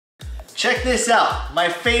Check this out, my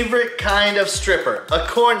favorite kind of stripper, a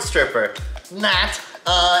corn stripper. Not.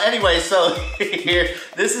 Anyway, so here,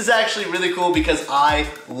 this is actually really cool because I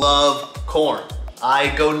love corn.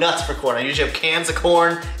 I go nuts for corn. I usually have cans of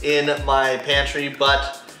corn in my pantry,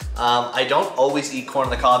 but I don't always eat corn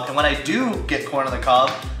on the cob. And when I do get corn on the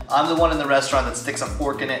cob, I'm the one in the restaurant that sticks a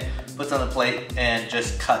fork in it, puts it on the plate, and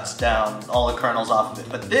just cuts down all the kernels off of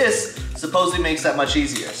it. But this supposedly makes that much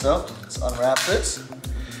easier. So let's unwrap this.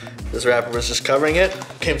 This wrapper was just covering it.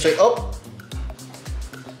 Came straight, oh,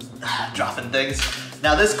 dropping things.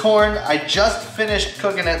 Now this corn, I just finished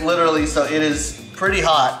cooking it literally, so it is pretty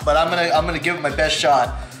hot, but I'm gonna give it my best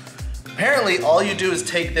shot. Apparently, all you do is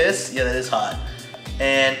take this, yeah, that is hot,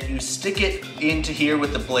 and you stick it into here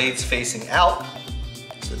with the blades facing out.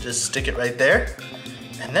 So just stick it right there.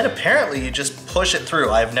 And then apparently you just push it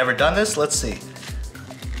through. I've never done this, let's see.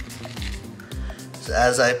 So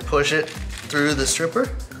as I push it through the stripper,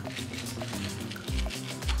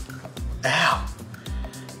 ow.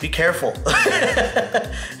 Be careful.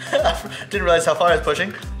 I didn't realize how far I was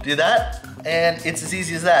pushing. Do that, and it's as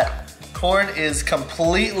easy as that. Corn is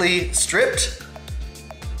completely stripped.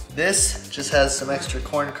 This just has some extra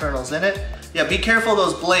corn kernels in it. Yeah, be careful of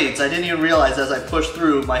those blades. I didn't even realize as I pushed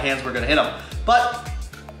through, my hands were gonna hit them. But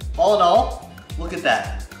all in all, look at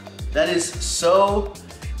that. That is so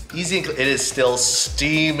easy. It is still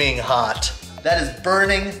steaming hot. That is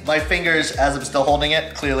burning my fingers as I'm still holding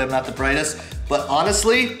it. Clearly I'm not the brightest. But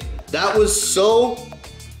honestly, that was so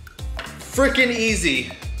freaking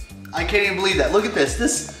easy. I can't even believe that. Look at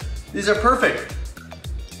this. These are perfect.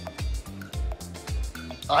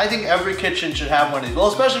 I think every kitchen should have one of these. Well,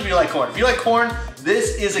 especially if you like corn. If you like corn,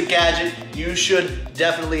 this is a gadget you should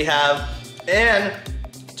definitely have. And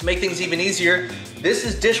to make things even easier, this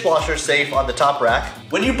is dishwasher safe on the top rack.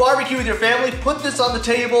 When you barbecue with your family, put this on the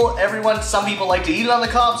table. Some people like to eat it on the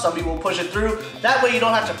cob, some people push it through. That way you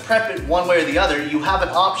don't have to prep it one way or the other. You have an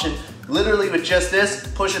option literally with just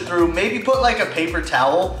this, push it through. Maybe put like a paper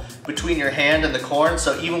towel between your hand and the corn,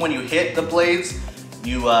 so even when you hit the blades,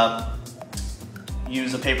 you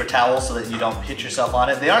use a paper towel so that you don't hit yourself on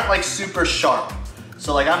it. They aren't like super sharp.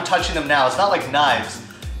 So like I'm touching them now, it's not like knives.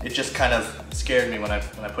 It just kind of scared me when I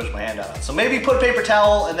pushed my hand out. So maybe put paper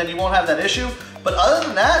towel and then you won't have that issue. But other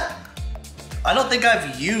than that, I don't think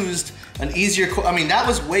I've used an easier, I mean, that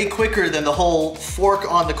was way quicker than the whole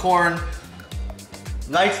fork on the corn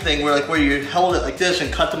knife thing where you held it like this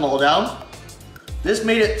and cut them all down. This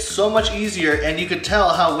made it so much easier, and you could tell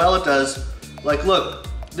how well it does. Like look,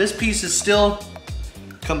 this piece is still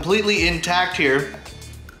completely intact here.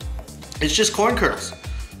 It's just corn kernels.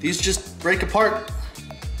 These just break apart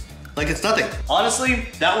like it's nothing. Honestly,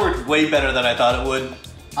 that worked way better than I thought it would.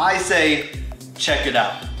 I say check it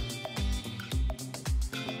out.